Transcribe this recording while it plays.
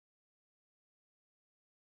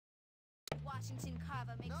Washington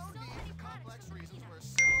Kava makes No so need many for products complex from reasons peanuts. where a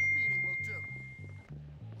simple beating will do.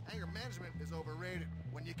 Anger management is overrated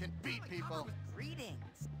when you can beat people.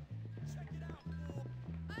 Greetings. Check it out, fool.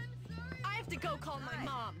 I'm sorry. I have to go call my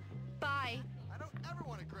mom. Bye. I don't ever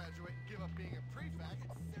want to graduate and give up being a prefect.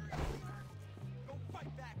 Seriously? Go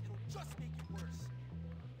fight back. It'll just make it worse.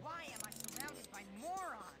 Why am I surrounded by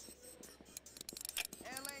morons?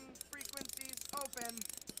 Hailing frequencies open.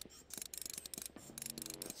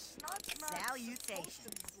 Salutations.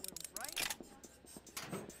 Right?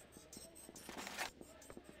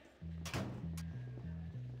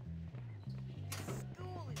 This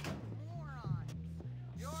school is morons.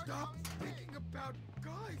 Stop thinking about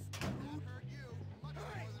guys, dude. Hurt you much more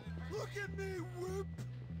than it hurt Look at me, whip!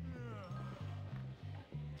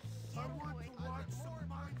 I want to watch some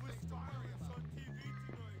mindless violence on TV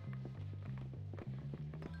tonight.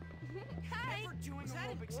 Hi. Never doing Was that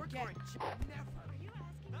an aerobics orc again. or a Never. Are you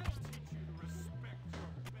asking That'll teach you to respect your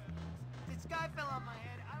betters. This guy fell on my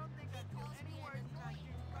head. I don't think I'd feel any worse than I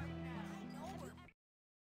do right now.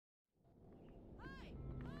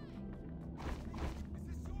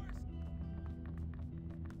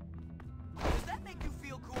 Does that make you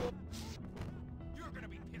feel cool? You're gonna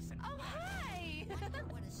be pissing. Oh, hi.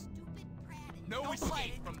 What a stupid brat is. No Don't escape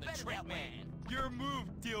fight it, from it's the better trick that way. man. Your move,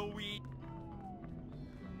 dillweed.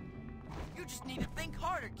 You just need to think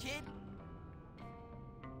harder, kid.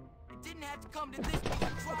 It didn't have to come to this to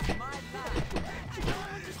try my life.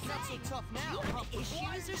 It's not so tough now.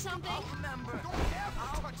 Issues or something? I'll remember. Don't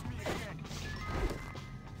ever touch me again.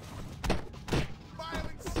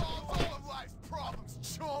 Violence solves all of life's problems,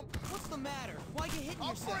 chump. What's the matter? Why you hitting I'll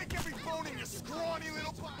yourself? break every bone in your scrawny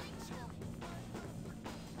little body. So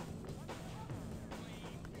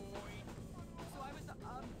I was,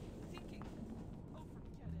 thinking. Oh,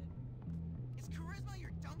 forget it. Is charisma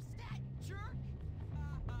your dumb stat, jerk?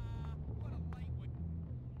 What a lightweight.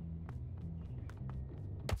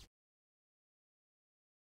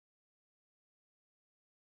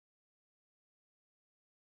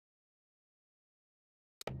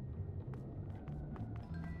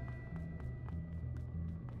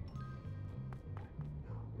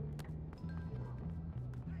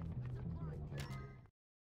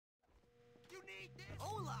 You need this.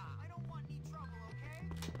 Hola! I don't want any trouble, okay?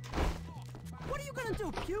 What are you gonna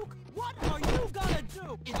do, puke? What are you gonna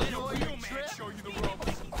do? Let a real man show you the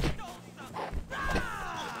ropes.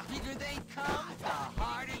 Bigger they come, the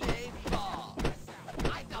harder they fall.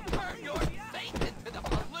 I can burn your faith into the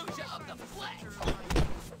fallujah of the flesh.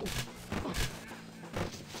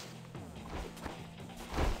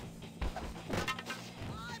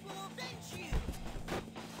 I will avenge you.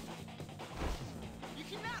 You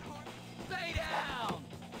cannot harm. Stay down.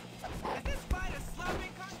 Is this fight a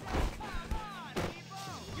slapping contest? Come on,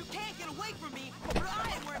 people! You can't get away from me, but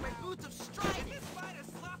I am wearing my boots of striding. Is this fight a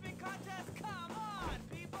slapping contest? Come on,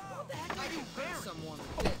 people! What the heck are you wearing? Someone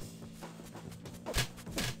with this.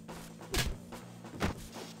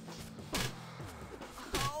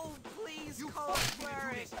 Oh, please, you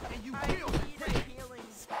Coldplay! And you will need a healing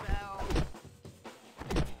spell.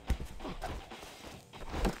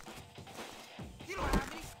 You don't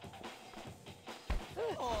have any.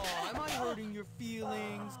 Oh, am I hurting your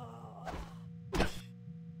feelings?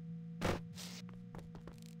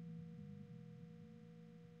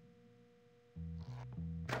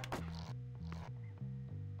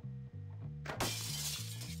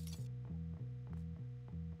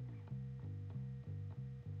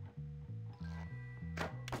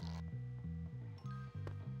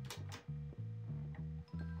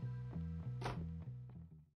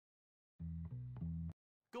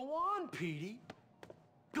 Go on, Petey.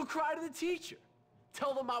 Go cry to the teacher.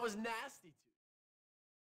 Tell them I was nasty to you.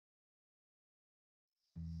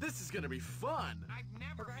 This is gonna be fun. I've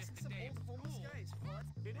never missed a day of school.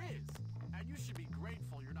 It is. And you should be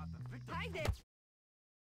grateful you're not the victim Hi there.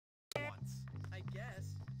 once. I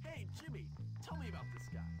guess. Hey, Jimmy, tell me about this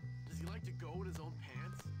guy. Does he like to go in his own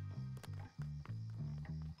pants?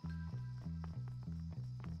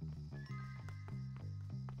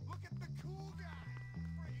 Look at the cool guy.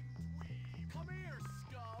 Friggin' dweeb. Come here,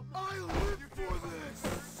 scum. I live for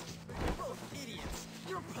this! You're both idiots.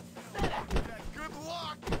 You're pathetic. Yeah, good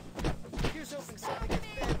luck. Here's hoping something gets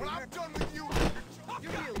bad. When I'm done with you,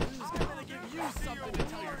 You're real loser. I'm gonna give you something to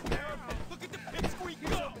tell your therapist. Look at the pipsqueak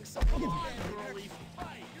Here's go. hoping something Come gets on, bad. girly,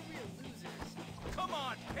 fight. You're real losers. Come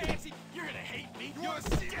on, pansy. You're gonna hate me. you wanna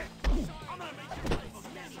see it? I'm gonna make your life a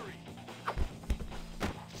misery.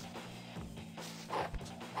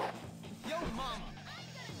 Yo, mama.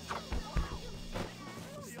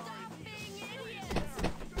 Stop being idiots.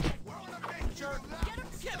 We're gonna make you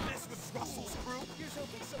laugh. Can't mess with Russell's crew. Here's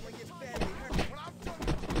hoping someone gets badly hurt.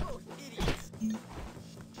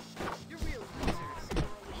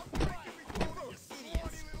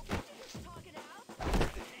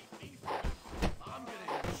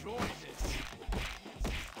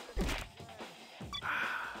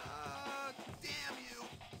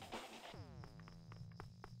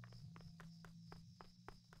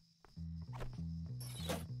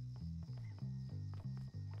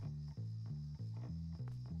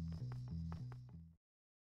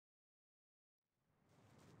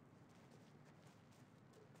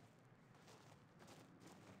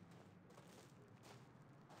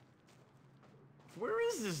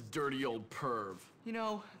 is this dirty old perv? You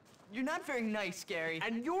know, you're not very nice, Gary.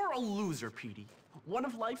 And you're a loser, Petey. One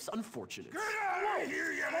of life's unfortunates. Get out of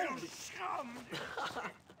here, you little scum!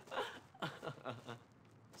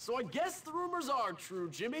 So I guess the rumors are true,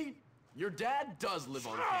 Jimmy. Your dad does live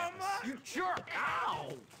on campus. You jerk!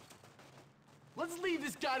 Ow! Let's leave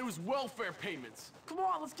this guy to his welfare payments. Come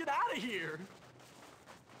on, let's get out of here.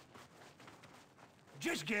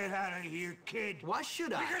 Just get out of here, kid. Why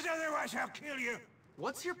should I? Because otherwise I'll kill you.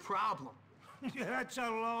 What's your problem? That's a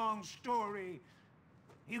long story.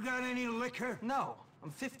 You got any liquor? No, I'm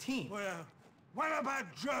 15. Well, what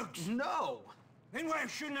about drugs? No. Then why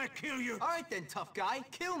shouldn't I kill you? All right then, tough guy,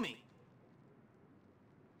 kill me.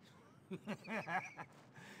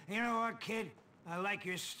 You know what, kid? I like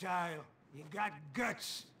your style. You got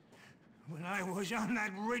guts. When I was on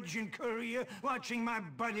that ridge in Korea, watching my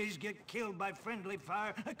buddies get killed by friendly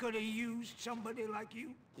fire, I could have used somebody like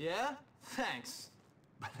you. Yeah? Thanks.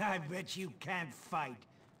 But I bet you can't fight.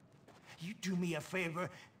 You do me a favor,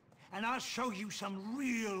 and I'll show you some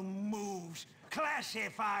real moves.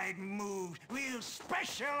 Classified moves. Real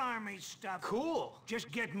special army stuff. Cool.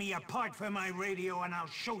 Just get me a part for my radio, and I'll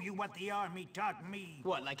show you what the army taught me.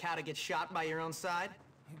 What, like how to get shot by your own side?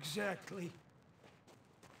 Exactly.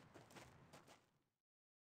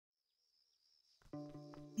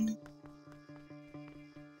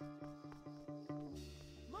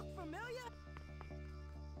 Look familiar?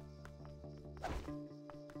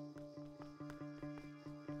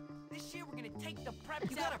 This year we're gonna take the preps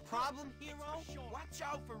You got a problem, hero? Watch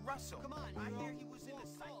out for Russell. Come on, I hero. hear he was in the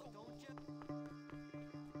cycle, don't you?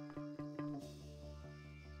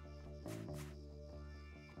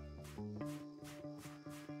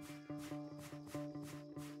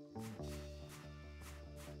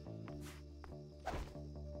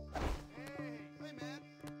 Hey, man.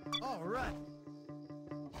 All right.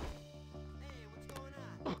 Hey, what's going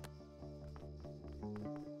on?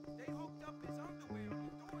 They hooked up his underwear on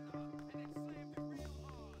the doorknob and then slammed it real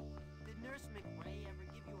hard. Did Nurse McRae ever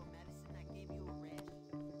give you a medicine that gave you a rash?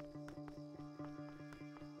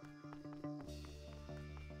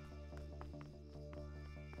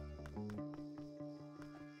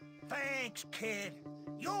 Thanks, kid.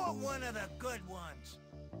 You're one of the good ones.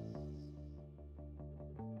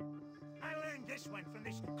 I learned this one from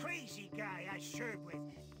this crazy guy I served with.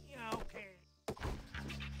 Yeah, okay.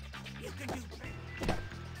 You can do better.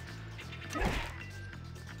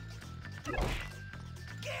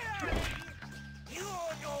 Get out of here! You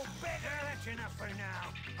know better. That's enough for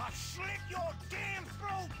now. I'll slit your damn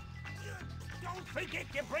throat. Don't forget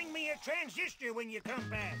to bring me a transistor when you come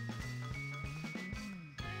back.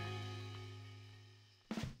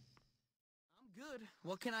 I'm good.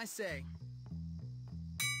 What can I say?